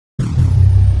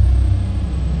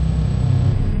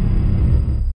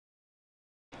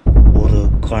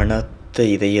கனத்த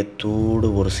இதயத்தோடு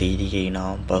ஒரு செய்தியை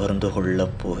நாம் பகிர்ந்து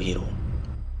கொள்ளப் போகிறோம்.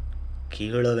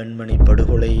 கீழவெண்மணி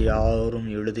படுகொலை யாரும்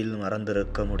எளிதில்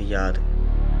மறந்திருக்க முடியாது.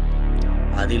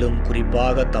 அதிலும்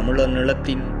குறிப்பாக தமிழர்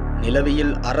நிலத்தின்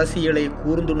நிலவியல் அரசியலை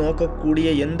கூர்ந்து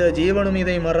நோக்கக்கூடிய எந்த ஜீவனும்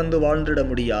இதை மறந்து வாழ்ந்திட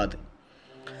முடியாது.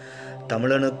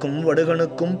 தமிழனுக்கும்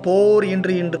வடுகனுக்கும் போர்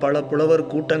என்று இன்று பல புலவர்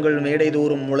கூட்டங்கள்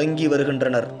மேடைதோறும் முழங்கி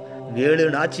வருகின்றனர். வேலு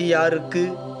நாச்சியாருக்கு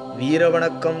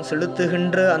வீரவணக்கம்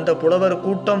செலுத்துகின்ற அந்த புலவர்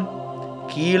கூட்டம்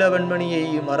கீழவெண்மணியை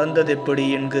மறந்ததெப்படி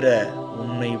என்கிற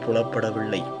உண்மை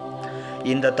புலப்படவில்லை.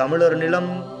 இந்த தமிழர் நிலம்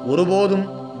ஒருபோதும்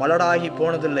மலடாகி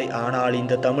போனதில்லை. ஆனால்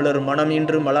இந்த தமிழர் மனம்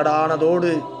இன்று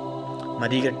மலடானதோடு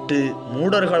மதிகட்டு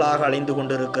மூடர்களாக அலைந்து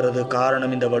கொண்டிருக்கிறது.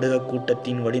 காரணம் இந்த வடுக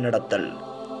கூட்டத்தின் வழிநடத்தல்.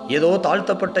 ஏதோ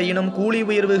தாழ்த்தப்பட்ட இனம் கூலி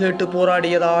உயர்வு கேட்டு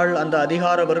போராடியதால் அந்த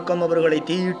அதிகார வர்க்கம் அவர்களை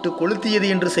தீயிட்டு கொளுத்தியது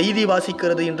என்று செய்தி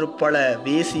வாசிக்கிறது என்று பல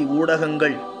வேசி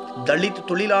ஊடகங்கள். தலித்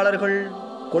தொழிலாளர்கள்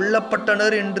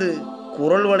கொல்லப்பட்டனர் என்று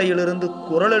குரல் வலையிலிருந்து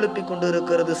குரல் எழுப்பிக்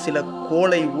கொண்டிருக்கிறது சில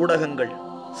கோலை ஊடகங்கள்.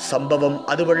 சம்பவம்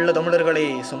அதுவல்ல தமிழர்களே,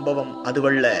 சம்பவம்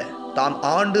அதுவல்ல. தாம்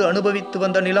ஆண்டு அனுபவித்து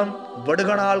வந்த நிலம்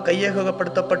வடுகனால்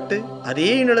கையகப்படுத்தப்பட்டு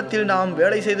அதே நிலத்தில் நாம்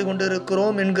வேலை செய்து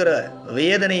கொண்டிருக்கிறோம் என்கிற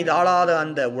வேதனை தாழாத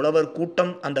அந்த உழவர்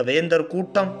கூட்டம், அந்த வேந்தர்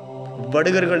கூட்டம்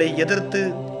வடுகர்களை எதிர்த்து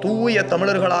தூய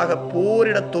தமிழர்களாக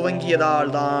போரிடத்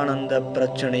துவங்கியதால் தான் அந்த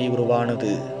பிரச்சனை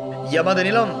உருவானது. எமது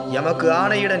நிலம் எமக்கு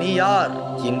ஆணையிட நீ யார்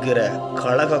என்கிற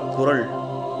கழக குரல்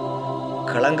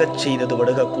கலங்கச் செய்தது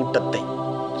வடுக கூட்டத்தை.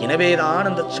 எனவேதான்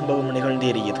அந்த சம்பவம்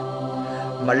நிகழ்ந்தேறியது.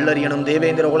 மல்லர் எனும்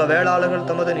தேவேந்திர குல வேளாளர்கள்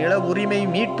தமது நில உரிமை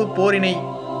மீட்பு போரினை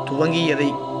துவங்கியதை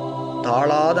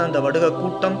தாழாத அந்த வடுக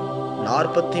கூட்டம்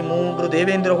 43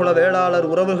 தேவேந்திர குல வேளாளர்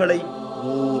உறவுகளை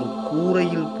ஓர்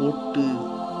கூரையில் போட்டு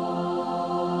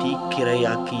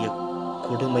தீக்கிரையாக்கிய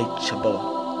கொடுமை சம்பவம்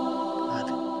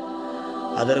அது.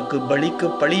 அதற்கு பலிக்கு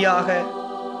பலியாக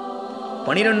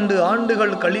 12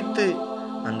 ஆண்டுகள் கழித்து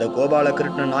அந்த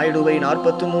கோபாலகிருஷ்ண நாயுடுவை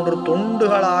 43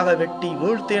 தொண்டுகளாக வெட்டி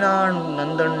வீழ்த்தினான்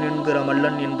நந்தன் என்கிற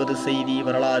மல்லன் என்பது செய்தி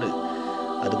வரலாறு.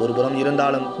 அது ஒருபுறம்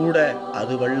இருந்தாலும் கூட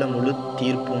அது வல்ல முழு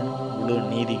தீர்ப்பும் முழு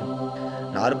நீதியும்.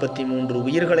 43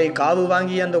 உயிர்களை காவு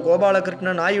வாங்கிய அந்த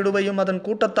கோபாலகிருஷ்ண நாயுடுவையும் அதன்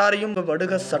கூட்டத்தாரையும்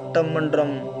வடுக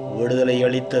சட்டமன்றம் விடுதலை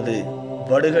அளித்தது.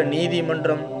 வடுக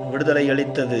நீதிமன்றம் விடுதலை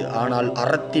அளித்தது. ஆனால்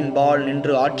அறத்தின் பால்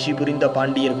நின்று ஆட்சி புரிந்த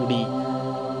பாண்டியர்குடி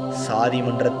சாதி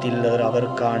மன்றத்தில்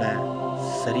அவருக்கான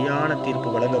சரியான தீர்ப்பு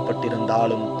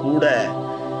வழங்கப்பட்டிருந்தாலும் கூட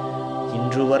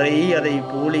இன்று வரை அதை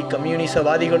போலி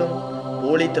கம்யூனிசவாதிகளும்,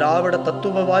 போலி திராவிட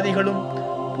தத்துவவாதிகளும்,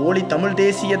 போலி தமிழ்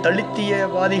தேசிய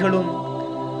தலித்தியவாதிகளும்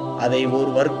அதை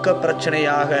ஒரு வர்க்க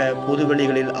பிரச்சனையாக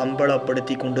பொதுவெளிகளில்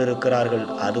அம்பலப்படுத்தி கொண்டிருக்கிறார்கள்.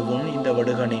 அதுவும் இந்த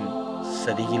வடுகனின்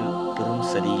சதியில் பெரும்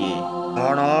சதியே.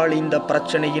 ஆனால் இந்த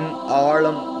பிரச்சனையின்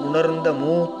ஆழம் உணர்ந்த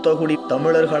மூத்தகுடி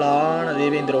தமிழர்களான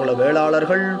தேவேந்திர குல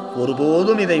வேளாளர்கள்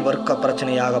ஒருபோதும் இதை வர்க்க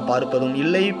பிரச்சனையாக பார்ப்பதும்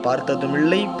இல்லை, பார்த்ததும்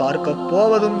இல்லை, பார்க்க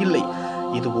போவதும் இல்லை.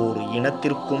 இது ஒரு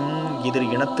இனத்திற்கும் எதிர்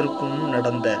இனத்திற்கும்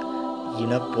நடந்த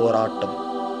இனப்போராட்டம்,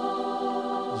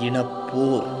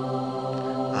 இனப்போர்.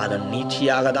 அதன்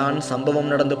நீட்சியாக தான்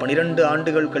சம்பவம் நடந்து 12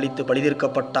 ஆண்டுகள் கழித்து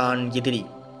பழிதீர்க்கப்பட்டான் எதிரி.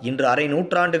 இன்று அரை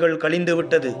நூற்றாண்டுகள் கழிந்து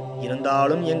விட்டது.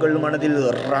 இருந்தாலும் எங்கள் மனதில்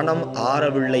ரணம்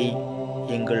ஆறவில்லை,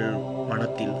 எங்கள்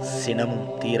மனத்தில் சினமும்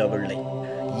தீரவில்லை.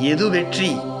 எது வெற்றி?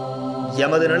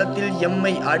 எமது நிலத்தில்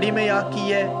எம்மை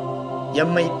அடிமையாக்கிய,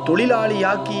 எம்மை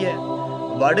தொழிலாளியாக்கிய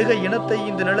வடுக இனத்தை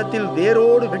இந்த நிலத்தில்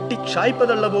வேரோடு வெட்டி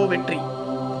சாய்ப்பதல்லவோ வெற்றி?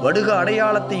 வடுக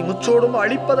அடையாளத்தை முச்சோடும்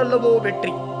அழிப்பதல்லவோ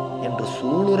வெற்றி என்று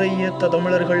சூளுரையத்த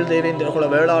தமிழர்கள், தேவேந்திர குல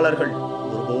வேளாளர்கள்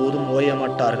ஒருபோதும்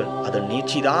ஓயமாட்டார்கள். அதன்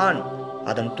நீட்சிதான்,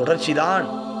 அதன் தொடர்ச்சிதான்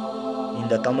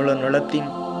இந்த தமிழர் நிலத்தின்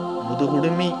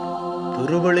முதுகுடுமி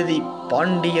பெருவழுதி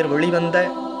பாண்டியர் வெளிவந்த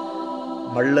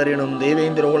மல்லர் எனும்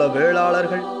தேவேந்திர குல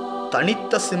வேளாளர்கள்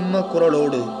தனித்த சிம்ம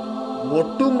குரலோடு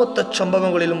ஒட்டுமொத்த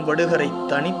சம்பவங்களிலும் வடுகரை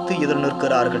தனித்து எதிர்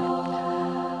நிற்கிறார்கள்.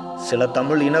 சில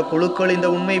தமிழ் இன குழுக்கள் இந்த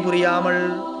உண்மை புரியாமல்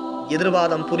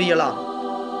எதிர்வாதம் புரியலாம்.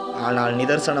 ஆனால்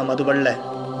நிதர்சனம் அதுவல்ல.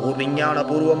 ஒரு விஞ்ஞான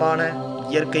பூர்வமான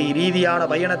இயற்கை ரீதியான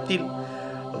பயணத்தில்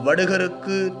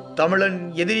வடுகருக்கு தமிழன்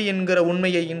எதிரி என்கிற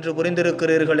உண்மையை இன்று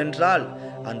புரிந்திருக்கிறீர்கள் என்றால்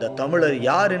அந்த தமிழர்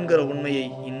யார் என்கிற உண்மையை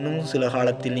இன்னும் சில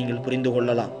காலத்தில் நீங்கள் புரிந்து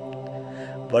கொள்ளலாம்.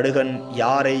 வடுகன்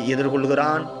யாரை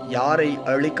எதிர்கொள்கிறான், யாரை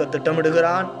அழிக்க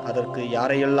திட்டமிடுகிறான், அதற்கு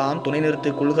யாரையெல்லாம் துணை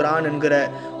நிறுத்திக் கொள்கிறான் என்கிற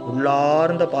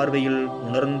உள்ளார்ந்த பார்வையில்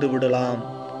உணர்ந்து விடலாம்.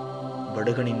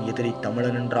 வடுகனின் எதிரி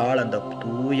தமிழன் என்றால் அந்த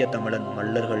தூய தமிழன்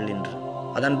மல்லர்கள் என்று.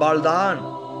 அதன்பால்தான்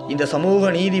இந்த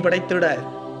சமூக நீதி படைத்திட,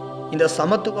 இந்த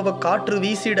சமத்துவ காற்று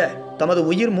வீசிட தமது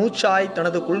உயிர் மூச்சாய்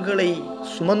தனது கொள்களை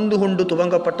சுமந்து கொண்டு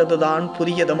துவங்கப்பட்டதுதான்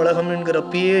புதிய தமிழகம் என்கிற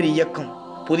பேர் இயக்கம்.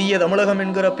 புதிய தமிழகம்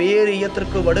என்கிற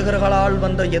பேரியத்திற்கு வடுகர்களால்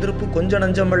வந்த எதிர்ப்பு கொஞ்ச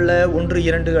நஞ்சமல்ல, 1,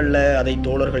 2 அல்ல. அதை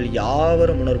தோழர்கள்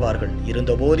யாவரும் உணர்வார்கள்.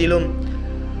 இருந்த போதிலும்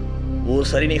ஓர்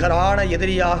சரிநிகரான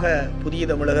எதிரியாக புதிய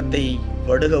தமிழகத்தை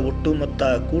வடுக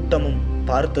ஒட்டுமொத்த கூட்டமும்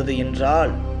பார்த்தது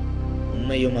என்றால்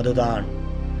உண்மையும் அதுதான்.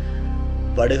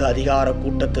 வடுக அதிகார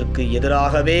கூட்டத்திற்கு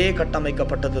எதிராகவே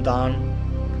கட்டமைக்கப்பட்டதுதான்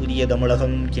புதிய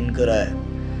தமிழகம் என்கிற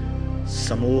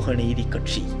சமூக நீதி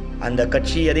கட்சி. அந்த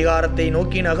கட்சி அதிகாரத்தை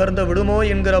நோக்கி நகர்ந்து விடுமோ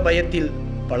என்கிற பயத்தில்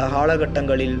பல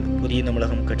காலகட்டங்களில் புதிய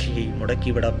தமிழகம் கட்சியை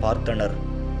முடக்கிவிட பார்த்தனர்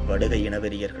வடுக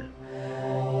இனவெறியர்கள்.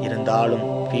 இருந்தாலும்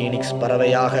பீனிக்ஸ்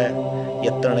பறவையாக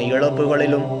எத்தனை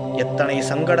இழப்புகளிலும், எத்தனை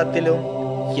சங்கடத்திலும்,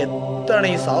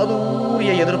 எத்தனை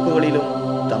சாதுரிய எதிர்ப்புகளிலும்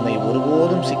தம்மை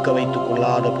ஒருபோதும் சிக்க வைத்துக்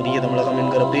கொள்ளாத புதிய தமிழகம்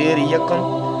என்கிற பேர் இயக்கம்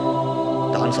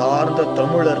தான் சார்ந்த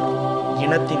தமிழர்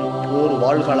இனத்தின் போர்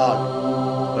வாள்களால்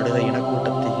வடுக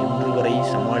இனக்கூட்டத்தை இன்று வரை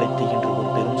சமாளித்து இன்று ஒரு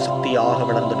பெரும் சக்தியாக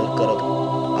வளர்ந்து நிற்கிறது.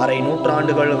 அரை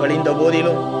நூற்றாண்டுகள் கழிந்த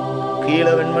போதிலும்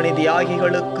கீழவெண்மணி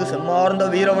தியாகிகளுக்கு செம்மார்ந்த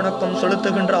வீரவணக்கம்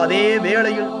செலுத்துகின்ற அதே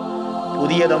வேளையில்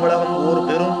புதிய தமிழகம் ஒரு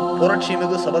பெரும் புரட்சி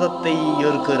மிகு சபதத்தை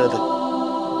ஏற்கிறது.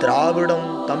 திராவிடம்,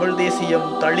 தமிழ் தேசியம்,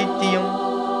 தலித்தியம்,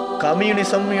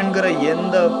 கம்யூனிசம் என்கிற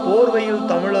எந்த போர்வையில்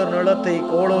தமிழர் நிலத்தை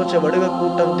கோலோச்ச வடுக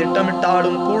கூட்டம்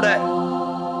திட்டமிட்டாலும் கூட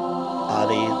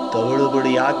அதை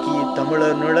தவிடுபடியாக்கி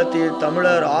தமிழர் நிலத்தில்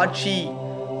தமிழர் ஆட்சி,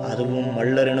 அதுவும்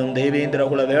மல்லரெனும் தேவேந்திர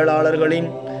குல வேளாளர்களின்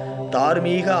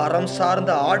தார்மீக அறம்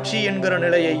சார்ந்த ஆட்சி என்கிற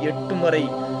நிலையை எட்டும் வரை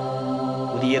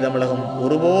புதிய தமிழகம்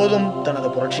ஒருபோதும்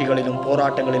தனது புரட்சிகளிலும்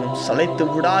போராட்டங்களிலும் சளைத்து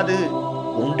விடாது.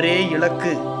 ஒன்றே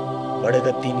இலக்கு,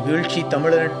 வடுகத்தின் வீழ்ச்சி,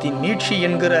 தமிழகத்தின் மீட்சி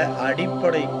என்கிற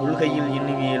அடிப்படை கொள்கையில்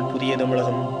இனிமேல் புதிய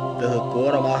தமிழகம் வெகு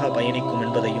கோரமாக பயணிக்கும்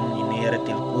என்பதையும்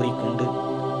இந்நேரத்தில் கூறிக்கொண்டு,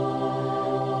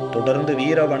 தொடர்ந்து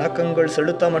வீர வணக்கங்கள்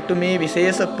செலுத்த மட்டுமே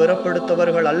விசேஷ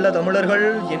பெறப்படுத்தவர்கள் அல்ல தமிழர்கள்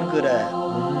என்கிற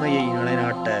உண்மையை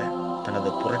நிலைநாட்ட தனது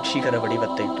புரட்சிகர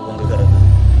வடிவத்தை துவங்குகிறது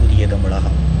புதிய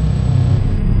தமிழகம்.